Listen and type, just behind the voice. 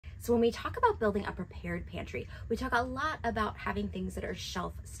So when we talk about building a prepared pantry, we talk a lot about having things that are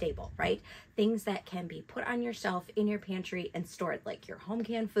shelf stable, right? Things that can be put on your shelf in your pantry and stored, like your home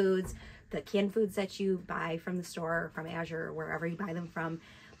canned foods, the canned foods that you buy from the store, from Azure, or wherever you buy them from.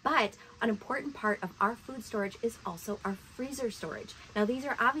 But an important part of our food storage is also our freezer storage. Now, these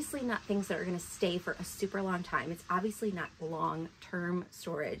are obviously not things that are going to stay for a super long time. It's obviously not long-term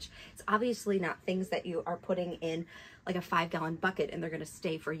storage. It's obviously not things that you are putting in like a 5-gallon bucket and they're going to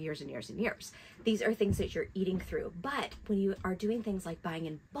stay for years and years and years. These are things that you're eating through. But when you are doing things like buying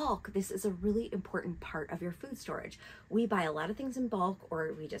in bulk, this is a really important part of your food storage. We buy a lot of things in bulk,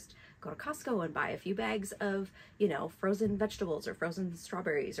 or we just go to Costco and buy a few bags of, you know, frozen vegetables or frozen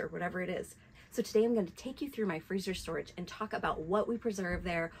strawberries or whatever it is. So today I'm going to take you through my freezer storage and talk about what we preserve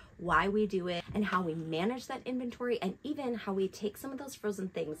there, why we do it, and how we manage that inventory, and even how we take some of those frozen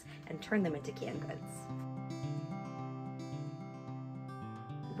things and turn them into canned goods.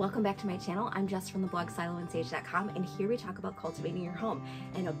 Welcome back to my channel. I'm Jess from the blog siloandsage.com, and here we talk about cultivating your home.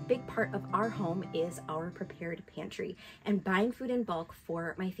 And a big part of our home is our prepared pantry and buying food in bulk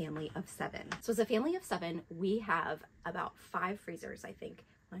for my family of 7. So as a family of 7, we have about 5 freezers, I think.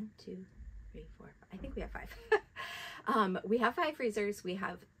 1, 2, 3, 4, 5. I think we have 5. We have 5 freezers. We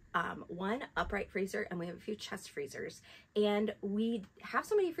have 1 upright freezer, and we have a few chest freezers. And we have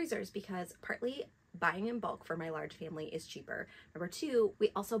so many freezers because partly buying in bulk for my large family is cheaper. Number 2,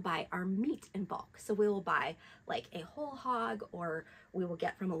 we also buy our meat in bulk. So we will buy like a whole hog, or we will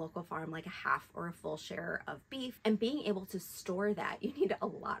get from a local farm like a half or a full share of beef. And being able to store that, you need a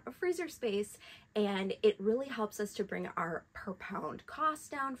lot of freezer space, and it really helps us to bring our per pound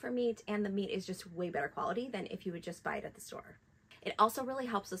cost down for meat, and the meat is just way better quality than if you would just buy it at the store. It also really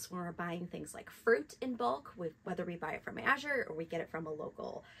helps us when we're buying things like fruit in bulk, whether we buy it from Azure or we get it from a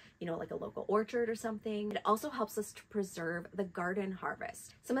local, you know, like a local orchard or something. It also helps us to preserve the garden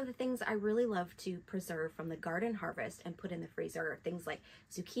harvest. Some of the things I really love to preserve from the garden harvest and put in the freezer are things like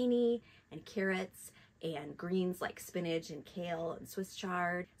zucchini and carrots and greens like spinach and kale and Swiss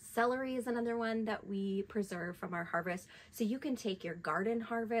chard. Celery is another one that we preserve from our harvest. So you can take your garden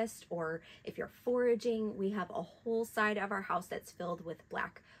harvest, or if you're foraging, we have a whole side of our house that's filled with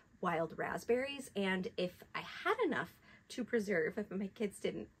black wild raspberries. And if I had enough to preserve, if my kids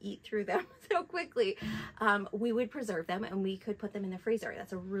didn't eat through them so quickly, we would preserve them and we could put them in the freezer.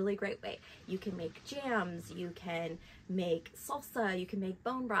 That's a really great way. You can make jams, you can make salsa, you can make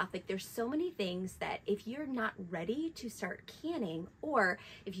bone broth. Like, there's so many things that if you're not ready to start canning, or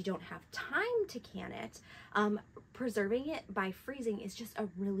if you don't have time to can it, preserving it by freezing is just a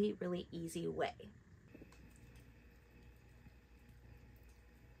really, really easy way.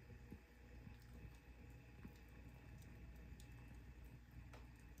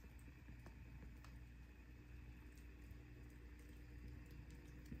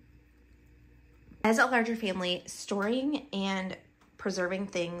 As a larger family, storing and preserving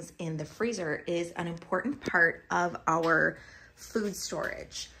things in the freezer is an important part of our food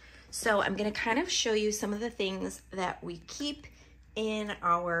storage. So I'm going to kind of show you some of the things that we keep in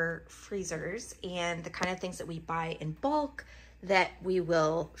our freezers and the kind of things that we buy in bulk that we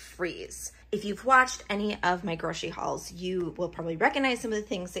will freeze. If you've watched any of my grocery hauls, you will probably recognize some of the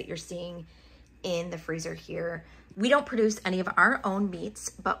things that you're seeing in the freezer here. We don't produce any of our own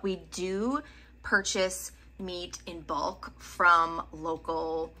meats, but we do purchase meat in bulk from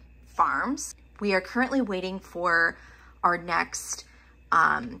local farms. We are currently waiting for our next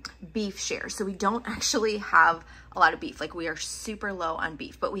beef share. So we don't actually have a lot of beef. Like, we are super low on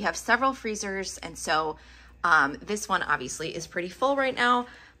beef, but we have several freezers. And so this one obviously is pretty full right now,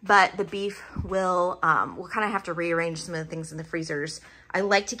 but the beef will, we'll kind of have to rearrange some of the things in the freezers. I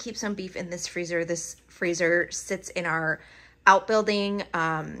like to keep some beef in this freezer. This freezer sits in our outbuilding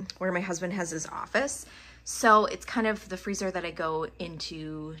where my husband has his office. So it's kind of the freezer that I go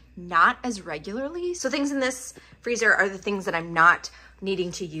into not as regularly. So things in this freezer are the things that I'm not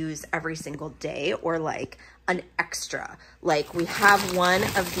needing to use every single day, or like an extra. Like, we have one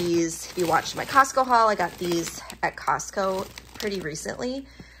of these. If you watched my Costco haul, I got these at Costco pretty recently,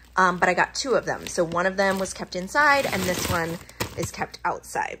 but I got 2 of them. So one of them was kept inside and this one is kept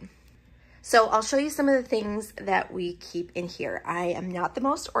outside. So I'll show you some of the things that we keep in here. I am not the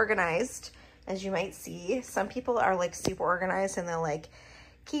most organized, as you might see. Some people are like super organized and they'll like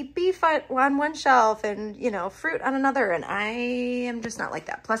keep beef on one shelf and, you know, fruit on another. And I am just not like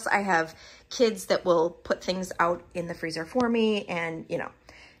that. Plus I have kids that will put things out in the freezer for me, and, you know,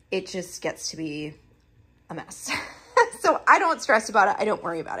 it just gets to be a mess. So I don't stress about it. I don't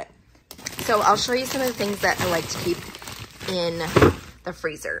worry about it. So I'll show you some of the things that I like to keep in the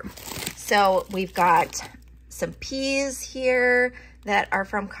freezer. So we've got some peas here that are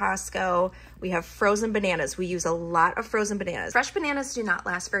from Costco. We have frozen bananas. We use a lot of frozen bananas. Fresh bananas do not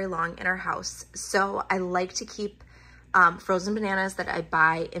last very long in our house, so I like to keep frozen bananas that I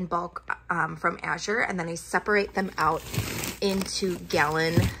buy in bulk from Azure, and then I separate them out into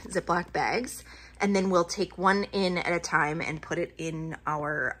gallon Ziploc bags, and then we'll take one in at a time and put it in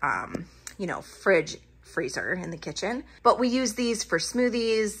our, you know, freezer in the kitchen. But we use these for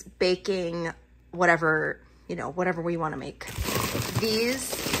smoothies, baking, whatever, you know, whatever we want to make.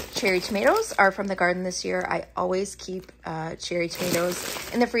 These cherry tomatoes are from the garden this year. I always keep cherry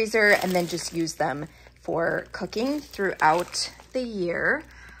tomatoes in the freezer and then just use them for cooking throughout the year.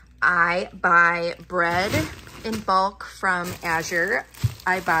 I buy bread in bulk from Azure.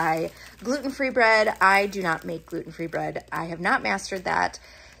 I buy gluten-free bread. I do not make gluten-free bread. I have not mastered that.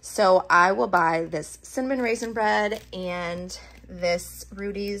 So I will buy this cinnamon raisin bread and this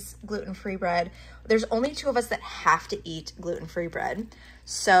Rudy's gluten-free bread. There's only 2 of us that have to eat gluten-free bread.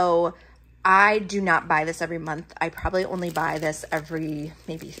 So I do not buy this every month. I probably only buy this every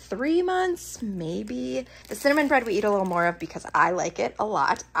maybe 3 months, maybe. The cinnamon bread we eat a little more of because I like it a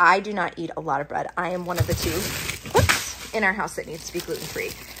lot. I do not eat a lot of bread. I am one of the 2 in our house that needs to be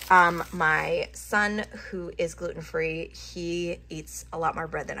gluten-free. My son, who is gluten-free, he eats a lot more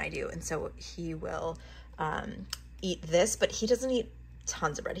bread than I do. And so he will eat this, but he doesn't eat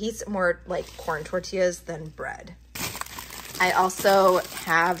tons of bread. He eats more like corn tortillas than bread. I also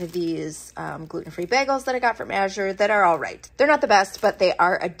have these gluten-free bagels that I got from Azure that are all right. They're not the best, but they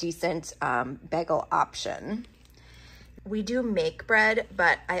are a decent bagel option. We do make bread,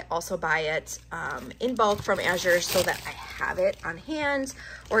 but I also buy it in bulk from Azure so that I have it on hand,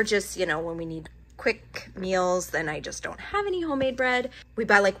 or just, you know, when we need quick meals, then I just don't have any homemade bread. We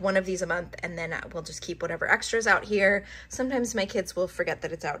buy like 1 of these a month, and then we'll just keep whatever extras out here. Sometimes my kids will forget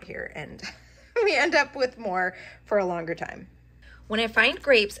that it's out here, and we end up with more for a longer time. When I find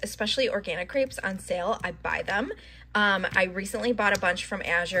grapes, especially organic grapes on sale, I buy them. I recently bought a bunch from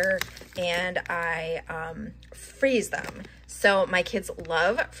Azure, and I freeze them. So my kids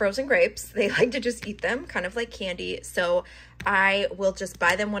love frozen grapes. They like to just eat them, kind of like candy. So I will just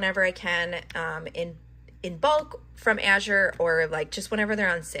buy them whenever I can in bulk from Azure, or like just whenever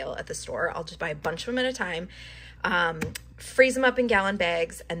they're on sale at the store. I'll just buy a bunch of them at a time, freeze them up in gallon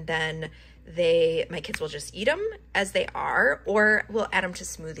bags, and then my kids will just eat them as they are, or we'll add them to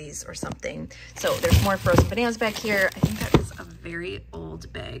smoothies or something. So there's more frozen bananas back here. I think that is a very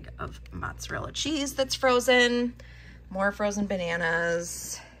old bag of mozzarella cheese that's frozen. More frozen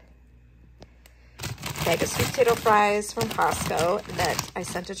bananas. Bag of sweet potato fries from Costco that I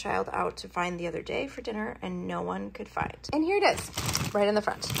sent a child out to find the other day for dinner and no one could find. And here it is, right in the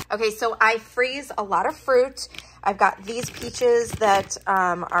front. Okay, so I freeze a lot of fruit. I've got these peaches that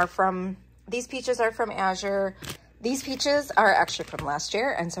these peaches are from Azure. These peaches are actually from last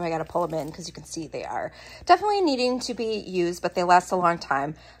year, and so I got to pull them in because you can see they are definitely needing to be used, but they last a long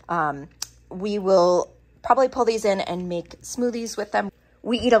time. We will probably pull these in and make smoothies with them.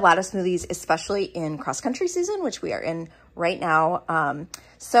 We eat a lot of smoothies, especially in cross-country season, which we are in right now.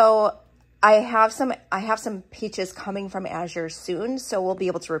 So I have some peaches coming from Azure soon, so we'll be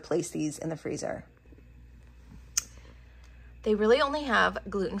able to replace these in the freezer. They really only have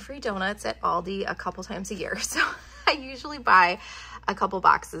gluten-free donuts at Aldi a couple times a year. So I usually buy a couple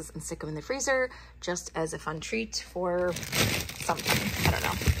boxes and stick them in the freezer just as a fun treat for something. I don't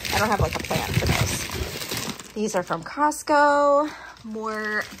know. I don't have like a plan for those. These are from Costco.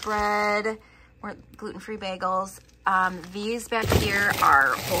 More bread, more gluten-free bagels. These back here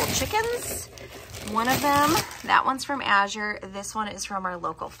are whole chickens. One of them, that one's from Azure. This one is from our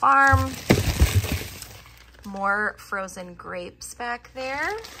local farm. More frozen grapes back there.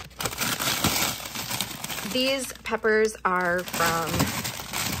 These peppers are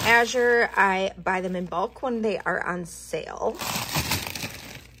from Azure. I buy them in bulk when they are on sale.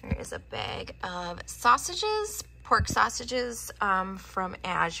 There is a bag of sausages, pork sausages from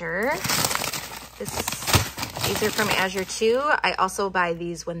Azure. These are from Azure too. I also buy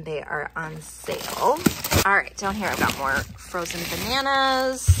these when they are on sale. All right, down here I've got more frozen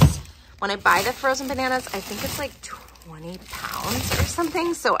bananas. When I buy the frozen bananas, I think it's like 20 pounds or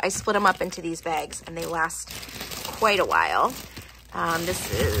something. So I split them up into these bags and they last quite a while.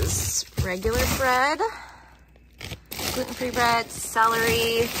 This is regular bread, gluten-free bread,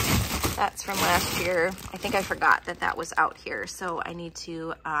 celery. That's from last year. I think I forgot that that was out here. So I need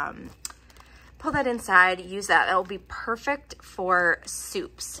to pull that inside, use that. That will be perfect for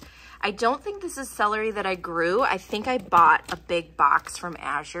soups. I don't think this is celery that I grew. I think I bought a big box from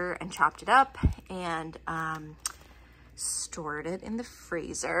Azure and chopped it up and stored it in the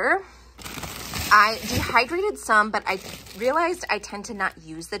freezer. I dehydrated some, but I realized I tend to not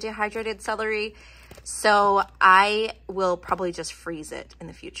use the dehydrated celery, so I will probably just freeze it in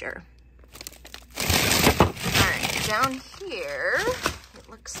the future. All right, down here, it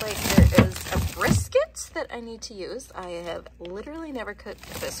looks like there is a brisket that I need to use. I have literally never cooked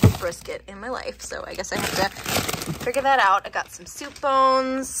this with brisket in my life, so I guess I have to figure that out. I got some soup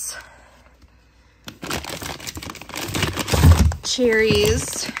bones,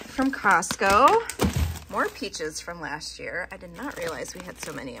 cherries from Costco, more peaches from last year. I did not realize we had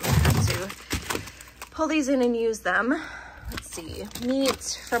so many. I'm gonna have to pull these in and use them. Let's see,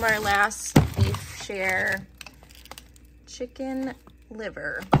 meat from our last beef share, chicken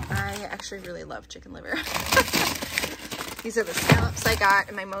liver. I actually really love chicken liver. These are the scallops I got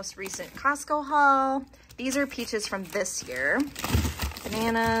in my most recent Costco haul. These are peaches from this year.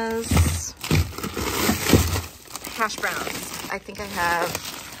 Bananas, hash browns. I think I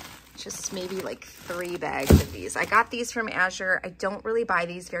have just maybe like 3 bags of these. I got these from Azure. I don't really buy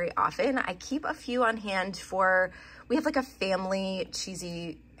these very often. I keep a few on hand for, we have like a family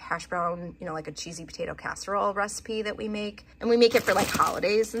cheesy hash brown, you know, like a cheesy potato casserole recipe that we make. And we make it for like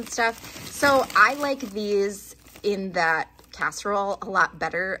holidays and stuff. So I like these in that casserole a lot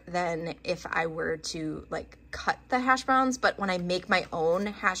better than if I were to like cut the hash browns. But when I make my own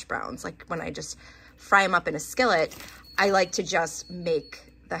hash browns, like when I just fry them up in a skillet, I like to just make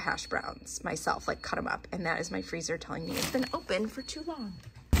the hash browns myself, like cut them up. And that is my freezer telling me it's been open for too long.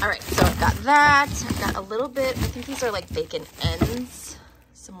 All right, so I've got that. I've got a little bit, I think these are like bacon ends.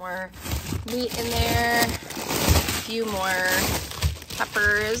 Some more meat in there, a few more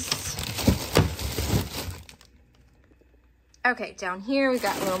peppers. Okay, down here we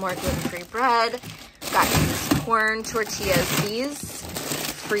got a little more gluten-free bread. Got these corn tortillas. These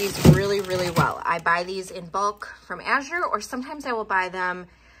freeze really, really well. I buy these in bulk from Azure, or sometimes I will buy them,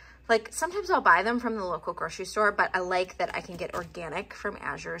 like sometimes I'll buy them from the local grocery store, but I like that I can get organic from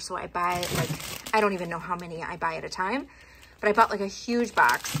Azure. So I buy like, I don't even know how many I buy at a time, but I bought like a huge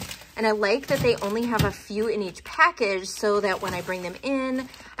box, and I like that they only have a few in each package so that when I bring them in,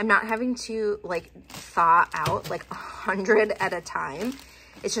 I'm not having to like thaw out like 100 at a time.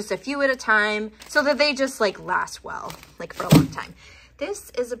 It's just a few at a time so that they just like last well, like for a long time.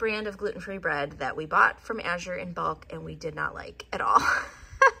 This is a brand of gluten-free bread that we bought from Azure in bulk and we did not like at all.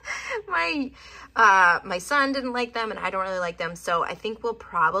 My son didn't like them and I don't really like them. So I think we'll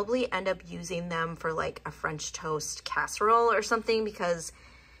probably end up using them for like a French toast casserole or something, because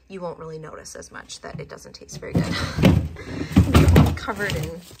you won't really notice as much that it doesn't taste very good. Covered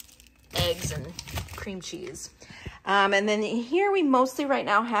in eggs and cream cheese. And then here we mostly right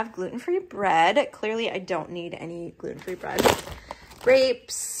now have gluten-free bread. Clearly I don't need any gluten-free bread.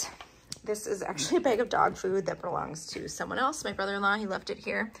 Grapes. This is actually a bag of dog food that belongs to someone else. My brother-in-law, he left it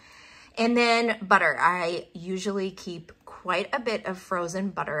here. And then butter. I usually keep quite a bit of frozen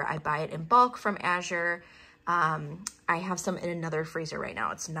butter. I buy it in bulk from Azure. I have some in another freezer right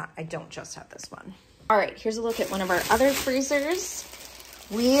now. It's not, I don't just have this one. All right, here's a look at one of our other freezers.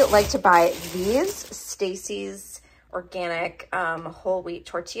 We like to buy these Stacy's organic whole wheat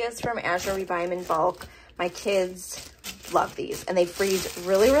tortillas from Azure. We buy them in bulk. My kids love these and they freeze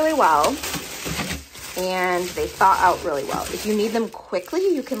really, really well, and they thaw out really well. If you need them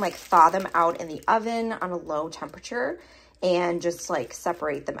quickly, you can like thaw them out in the oven on a low temperature and just like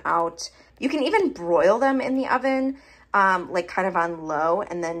separate them out. You can even broil them in the oven, like kind of on low,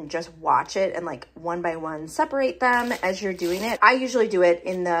 and then just watch it and like one by one separate them as you're doing it. I usually do it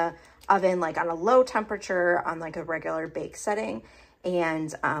in the oven, like on a low temperature on like a regular bake setting.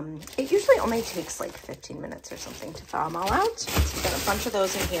 And it usually only takes like 15 minutes or something to thaw them all out. So we've got a bunch of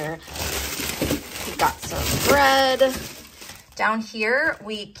those in here. We've got some bread. Down here,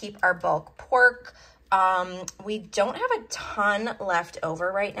 we keep our bulk pork. We don't have a ton left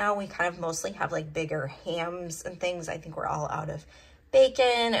over right now. We kind of mostly have like bigger hams and things. I think we're all out of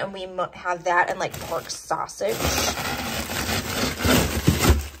bacon, and we have that and like pork sausage.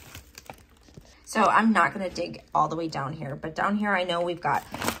 So I'm not going to dig all the way down here, but down here I know we've got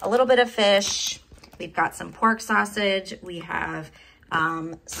a little bit of fish. We've got some pork sausage. We have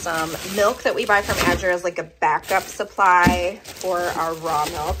some milk that we buy from Azure as like a backup supply for our raw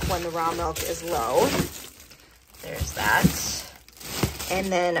milk when the raw milk is low. There's that. And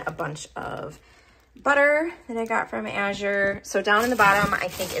then a bunch of butter that I got from Azure. So down in the bottom, I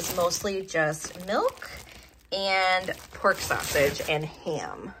think is mostly just milk and pork sausage and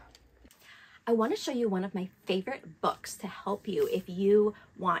ham. I want to show you one of my favorite books to help you if you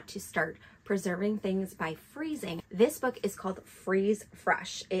want to start preserving things by freezing. This book is called Freeze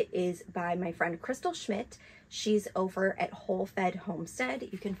Fresh. It is by my friend Crystal Schmidt. She's over at Whole Fed Homestead.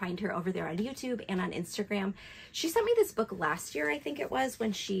 You can find her over there on YouTube and on Instagram. She sent me this book last year, I think it was,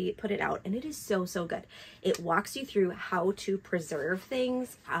 when she put it out, and it is so, so good. It walks you through how to preserve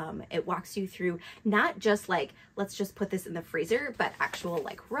things. It walks you through not just like, let's just put this in the freezer, but actual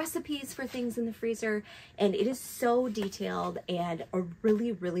like recipes for things in the freezer. And it is so detailed and a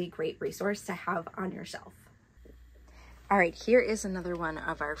really, really great resource to have on your shelf. All right, here is another one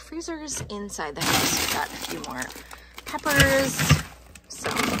of our freezers inside the house. We've got a few more peppers,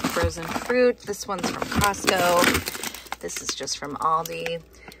 some frozen fruit. This one's from Costco. This is just from Aldi.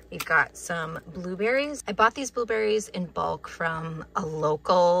 We've got some blueberries. I bought these blueberries in bulk from a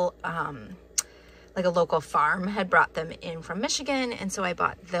local, like a local farm had brought them in from Michigan. And so I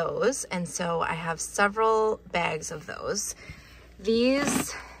bought those. And so I have several bags of those.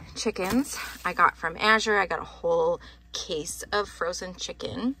 These chickens I got from Azure. I got a whole case of frozen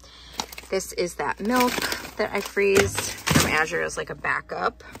chicken. This is that milk that I freeze from Azure as like a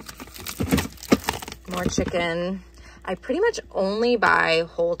backup. More chicken. I pretty much only buy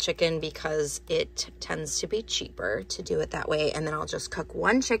whole chicken because it tends to be cheaper to do it that way. And then I'll just cook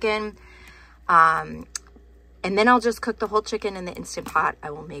one chicken. And then I'll just cook the whole chicken in the Instant Pot.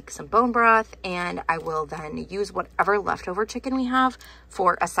 I will make some bone broth, and I will then use whatever leftover chicken we have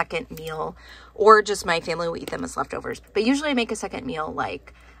for a second meal, or just my family will eat them as leftovers. But usually I make a second meal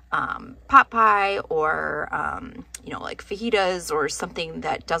like pot pie or, you know, like fajitas or something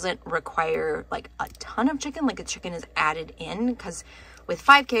that doesn't require like a ton of chicken, like a chicken is added in, because with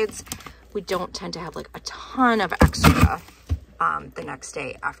 5 kids, we don't tend to have like a ton of extra the next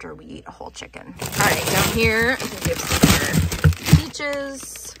day after we eat a whole chicken. All right, down here, I think we have some more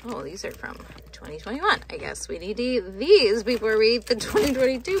peaches. Oh, these are from 2021. I guess we need to eat these before we eat the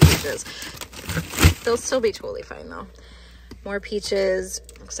 2022 peaches. They'll still be totally fine though. More peaches,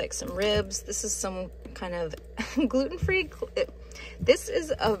 looks like some ribs. This is some kind of gluten-free. This is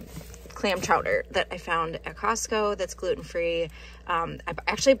a clam chowder that I found at Costco that's gluten-free. I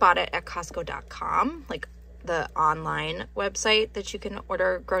actually bought it at Costco.com, like the online website that you can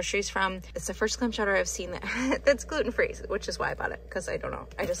order groceries from. It's the first clam chowder I've seen that's gluten-free, which is why I bought it, because I don't know,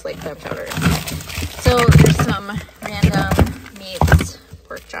 I just like clam chowder. So there's some random meats,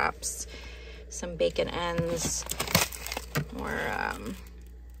 pork chops, some bacon ends, more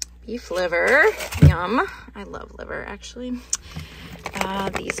beef liver. Yum. I love liver, actually.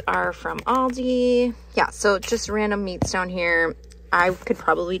 These are from Aldi. Yeah, so just random meats down here. I could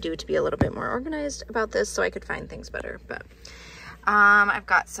probably do to be a little bit more organized about this so I could find things better. But I've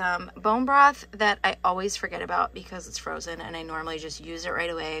got some bone broth that I always forget about because it's frozen and I normally just use it right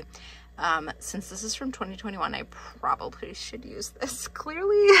away. Since this is from 2021, I probably should use this.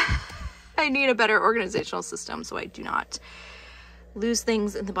 Clearly, I need a better organizational system so I do not lose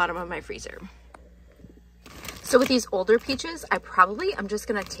things in the bottom of my freezer. So with these older peaches, I'm just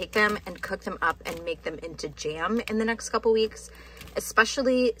gonna take them and cook them up and make them into jam in the next couple weeks,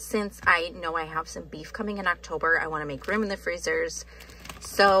 especially since I know I have some beef coming in October. I wanna make room in the freezers.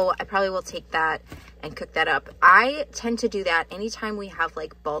 So I probably will take that and cook that up. I tend to do that anytime we have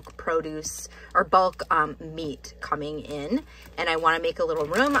like bulk produce or bulk meat coming in and I wanna make a little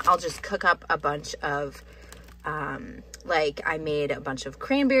room. I'll just cook up a bunch of, like I made a bunch of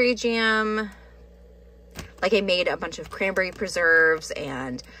cranberry jam. Like I made a bunch of cranberry preserves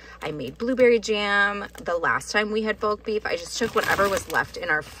and I made blueberry jam. The last time we had bulk beef, I just took whatever was left in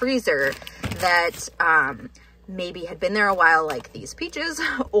our freezer that maybe had been there a while, like these peaches,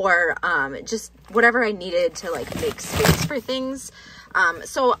 or just whatever I needed to like make space for things.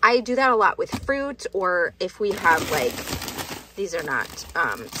 So I do that a lot with fruit, or if we have like, these are not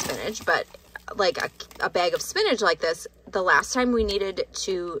spinach, but like a bag of spinach like this. The last time we needed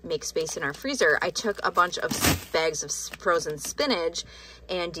to make space in our freezer, I took a bunch of bags of frozen spinach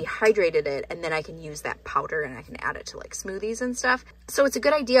and dehydrated it, and then I can use that powder and I can add it to like smoothies and stuff. So it's a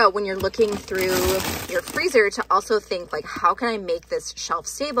good idea when you're looking through your freezer to also think like, how can I make this shelf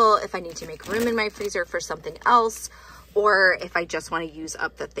stable if I need to make room in my freezer for something else, or if I just want to use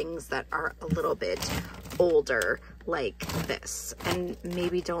up the things that are a little bit older like this. And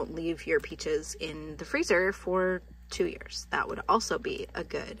maybe don't leave your peaches in the freezer for 2 years. That would also be a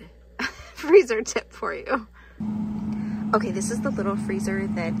good freezer tip for you. Okay, this is the little freezer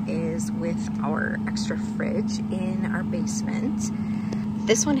that is with our extra fridge in our basement.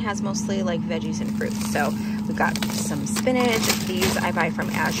 This one has mostly like veggies and fruits. So we've got some spinach. These I buy from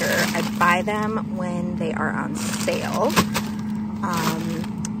Azure. I buy them when they are on sale.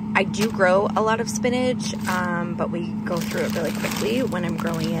 I do grow a lot of spinach, but we go through it really quickly when I'm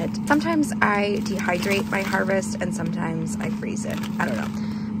growing it. Sometimes I dehydrate my harvest and sometimes I freeze it. I don't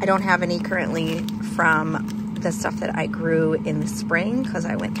know. I don't have any currently from the stuff that I grew in the spring because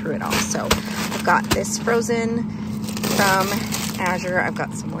I went through it all. So I've got this frozen from Azure. I've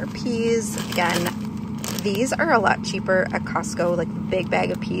got some more peas. Again, these are a lot cheaper at Costco, like the big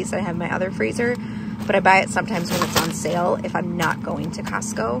bag of peas I have in my other freezer, but I buy it sometimes when it's on sale if I'm not going to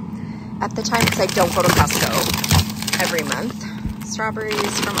Costco at the time, because I don't go to Costco every month.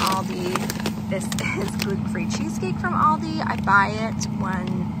 Strawberries from Aldi. This is gluten-free cheesecake from Aldi. I buy it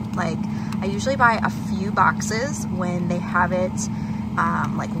when, like, I usually buy a few boxes when they have it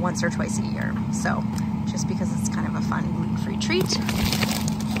like once or twice a year. So just because it's kind of a fun gluten-free treat,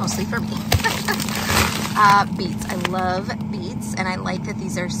 mostly for me. Beets. I love beets, and I like that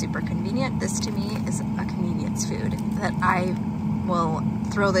these are super convenient. This to me is a convenience food that I will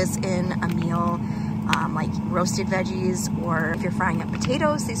throw this in a meal, like roasted veggies, or if you're frying up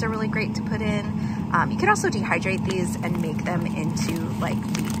potatoes, these are really great to put in. You can also dehydrate these and make them into like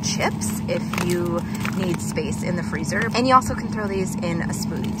beet chips if you need space in the freezer. And you also can throw these in a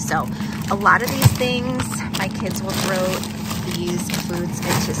smoothie. So a lot of these things, my kids will throw these foods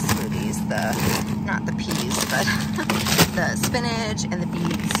into smoothies. Not the peas, but the spinach and the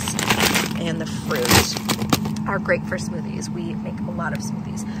beets and the fruit are great for smoothies. We make a lot of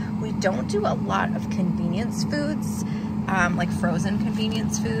smoothies. We don't do a lot of convenience foods, like frozen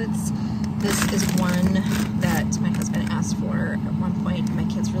convenience foods. This is one that my husband asked for at one point. My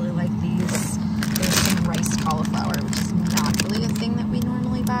kids really like these. There's some rice cauliflower, which is not really a thing that we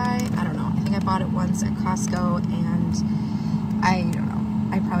normally buy. I don't know. I think I bought it once at Costco, and I don't know.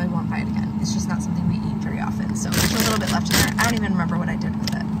 I probably won't buy it again. It's just not something we eat very often. So there's a little bit left in there. I don't even remember what I did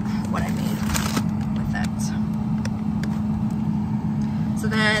with it, what I made with it. So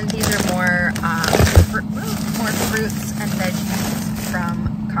then these are more fruits and veggies from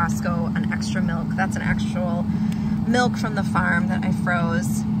Costco, an extra milk. That's an actual milk from the farm that I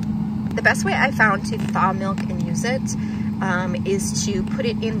froze. The best way I found to thaw milk and use it is to put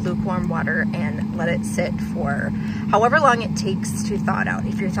it in lukewarm water and let it sit for however long it takes to thaw it out.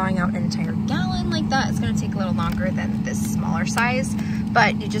 If you're thawing out an entire gallon like that, it's going to take a little longer than this smaller size.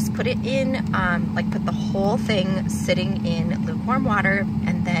 But you just put it in, like put the whole thing sitting in lukewarm water,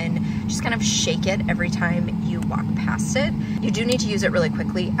 and then just kind of shake it every time you walk past it. You do need to use it really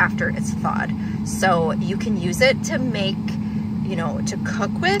quickly after it's thawed. So you can use it to make, you know, to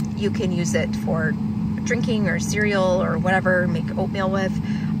cook with. You can use it for drinking or cereal or whatever, make oatmeal with.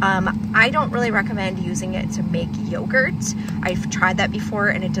 I don't really recommend using it to make yogurt. I've tried that before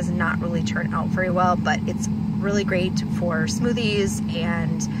and it does not really turn out very well, but it's really great for smoothies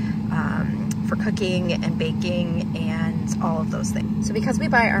and for cooking and baking and all of those things. So because we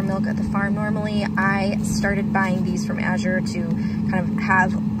buy our milk at the farm normally, I started buying these from Azure to kind of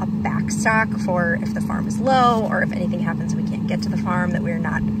have a backstock for if the farm is low or if anything happens we can't get to the farm, that we're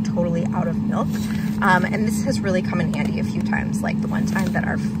not totally out of milk. And this has really come in handy a few times, like the one time that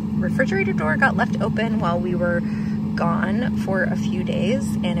our refrigerator door got left open while we were gone for a few days,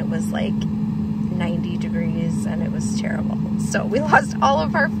 and it was like 90 degrees and it was terrible. So we lost all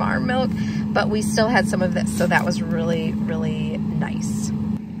of our farm milk, but we still had some of this, so that was really, really nice.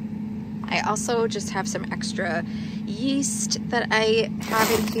 I also just have some extra yeast that I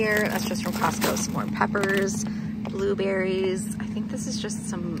have in here. That's just from Costco. Some more peppers, blueberries. I think this is just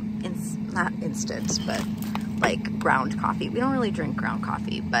some, not instant, but like ground coffee. We don't really drink ground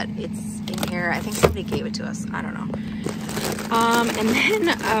coffee, but it's in here. I think somebody gave it to us. I don't know. And then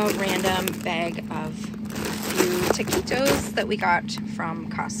a random bag of a few taquitos that we got from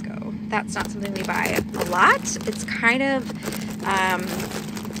Costco. That's not something we buy a lot. It's kind of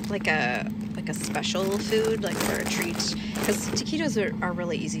like a special food, like for a treat, because taquitos are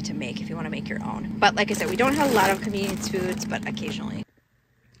really easy to make if you want to make your own. But like I said, we don't have a lot of convenience foods, but occasionally.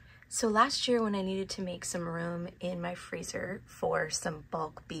 So last year when I needed to make some room in my freezer for some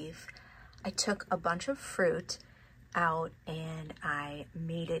bulk beef, I took a bunch of fruit out and I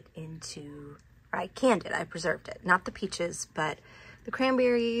made it into, or I canned it, I preserved it. Not the peaches, but the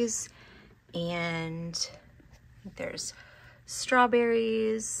cranberries, and there's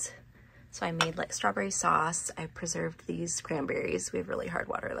strawberries. So I made like strawberry sauce. I preserved these cranberries. We have really hard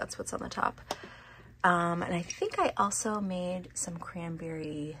water, that's what's on the top. And I think I also made some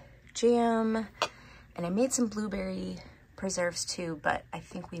cranberry jam, and I made some blueberry preserves too, but I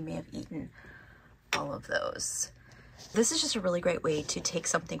think we may have eaten all of those. This is just a really great way to take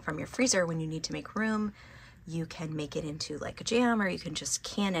something from your freezer when you need to make room. You can make it into like a jam, or you can just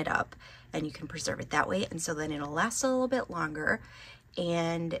can it up and you can preserve it that way. And so then it'll last a little bit longer,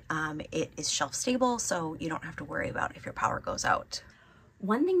 and it is shelf stable, so you don't have to worry about if your power goes out.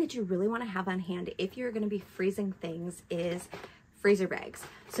 One thing that you really want to have on hand if you're going to be freezing things is freezer bags.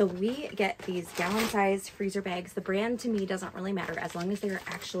 So we get these gallon-sized freezer bags. The brand to me doesn't really matter as long as they're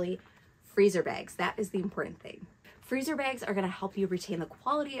actually freezer bags. That is the important thing. Freezer bags are going to help you retain the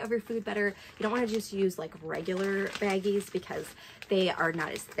quality of your food better. You don't want to just use like regular baggies because they are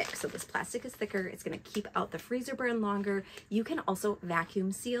not as thick. So this plastic is thicker. It's going to keep out the freezer burn longer. You can also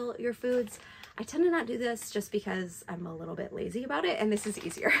vacuum seal your foods. I tend to not do this just because I'm a little bit lazy about it, and this is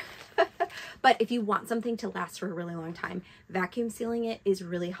easier. But if you want something to last for a really long time, vacuum sealing it is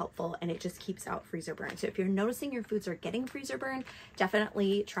really helpful, and it just keeps out freezer burn. So if you're noticing your foods are getting freezer burn,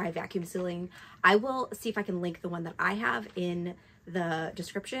 definitely try vacuum sealing. I will see if I can link the one that I have in the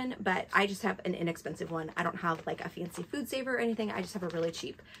description, but I just have an inexpensive one. I don't have like a fancy food saver or anything. I just have a really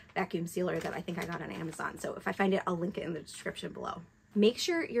cheap vacuum sealer that I think I got on Amazon. So if I find it, I'll link it in the description below. Make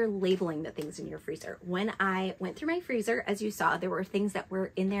sure you're labeling the things in your freezer. When I went through my freezer, as you saw, there were things that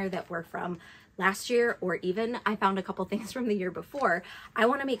were in there that were from last year, or even I found a couple things from the year before. I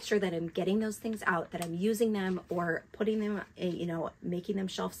want to make sure that I'm getting those things out, that I'm using them or putting them, you know, making them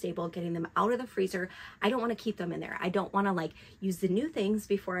shelf stable, getting them out of the freezer. I don't want to keep them in there. I don't want to like use the new things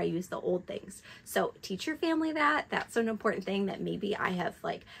before I use the old things. So teach your family that. That's an important thing that maybe I have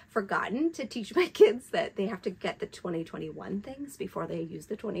like forgotten to teach my kids, that they have to get the 2021 things before they use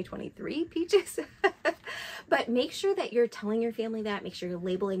the 2023 peaches. But make sure that you're telling your family that, make sure you're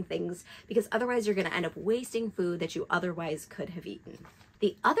labeling things, because otherwise you're going to end up wasting food that you otherwise could have eaten.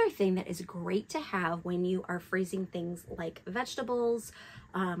 The other thing that is great to have when you are freezing things like vegetables,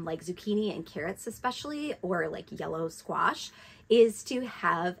 like zucchini and carrots especially, or like yellow squash, is to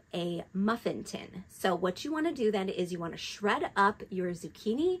have a muffin tin. So what you want to do then is you want to shred up your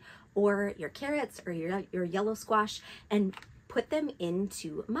zucchini or your carrots or your yellow squash and put them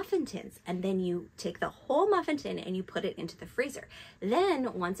into muffin tins, and then you take the whole muffin tin and you put it into the freezer.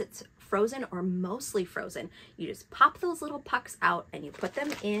 Then once it's frozen or mostly frozen, you just pop those little pucks out and you put them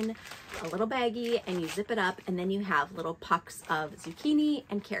in a little baggie and you zip it up, and then you have little pucks of zucchini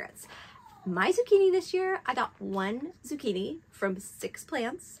and carrots. My zucchini this year, I got 1 zucchini from 6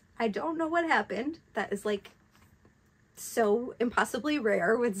 plants. I don't know what happened. That is like so impossibly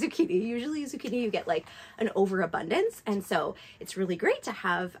rare with zucchini. Usually zucchini you get like an overabundance, and so it's really great to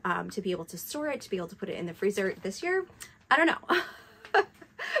have to be able to store it, to be able to put it in the freezer. This year, I don't know.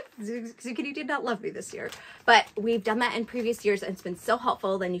 Zucchini did not love me this year, but we've done that in previous years and it's been so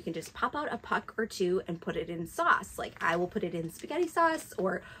helpful. Then you can just pop out a puck or two and put it in sauce. Like I will put it in spaghetti sauce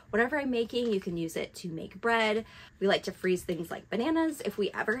or whatever I'm making. You can use it to make bread. We like to freeze things like bananas. If we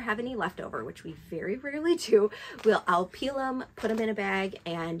ever have any leftover, which we very rarely do, I'll peel them, put them in a bag,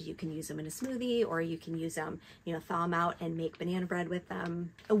 and you can use them in a smoothie, or you can use them, you know, thaw them out and make banana bread with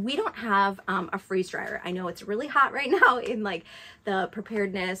them. We don't have a freeze dryer. I know it's really hot right now in like the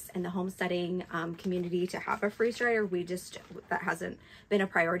preparedness and the homesteading community to have a freeze dryer. That hasn't been a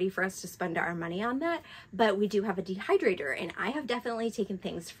priority for us to spend our money on that, but we do have a dehydrator, and I have definitely taken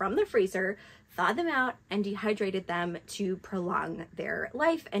things from the freezer, thawed them out, and dehydrated them to prolong their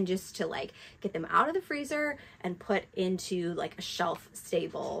life and just to like get them out of the freezer and put into like a shelf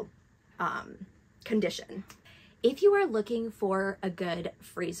stable condition. If you are looking for a good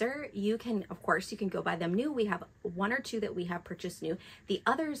freezer, you can, of course, you can go buy them new. We have 1 or 2 that we have purchased new. The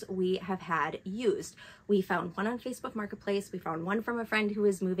others we have had used. We found one on Facebook Marketplace. We found one from a friend who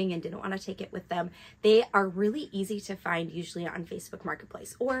was moving and didn't want to take it with them. They are really easy to find usually on Facebook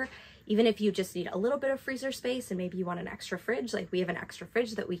Marketplace, or even if you just need a little bit of freezer space and maybe you want an extra fridge, like we have an extra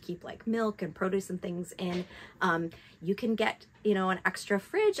fridge that we keep like milk and produce and things in, you can get, you know, an extra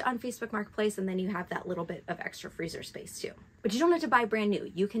fridge on Facebook Marketplace, and then you have that little bit of extra freezer space too. But you don't have to buy brand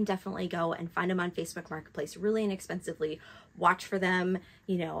new. You can definitely go and find them on Facebook Marketplace really inexpensively. Watch for them,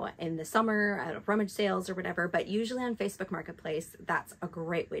 you know, in the summer at rummage sales or whatever, but usually on Facebook Marketplace, that's a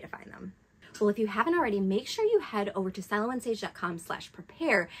great way to find them. Well, if you haven't already, make sure you head over to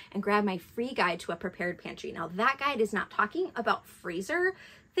siloandsage.com/prepare and grab my free guide to a prepared pantry. Now, that guide is not talking about freezer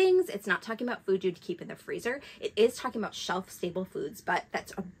things. It's not talking about food you'd keep in the freezer. It is talking about shelf-stable foods, but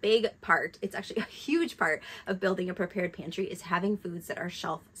that's a big part. It's actually a huge part of building a prepared pantry, is having foods that are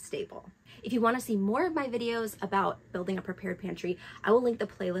shelf-stable. If you want to see more of my videos about building a prepared pantry, I will link the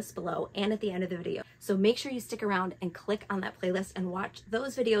playlist below and at the end of the video. So make sure you stick around and click on that playlist and watch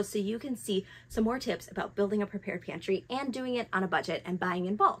those videos so you can see some more tips about building a prepared pantry and doing it on a budget and buying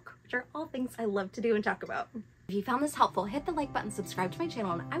in bulk, which are all things I love to do and talk about. If you found this helpful, hit the like button, subscribe to my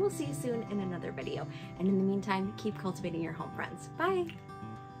channel, and I will see you soon in another video. And in the meantime, keep cultivating your home, friends. Bye!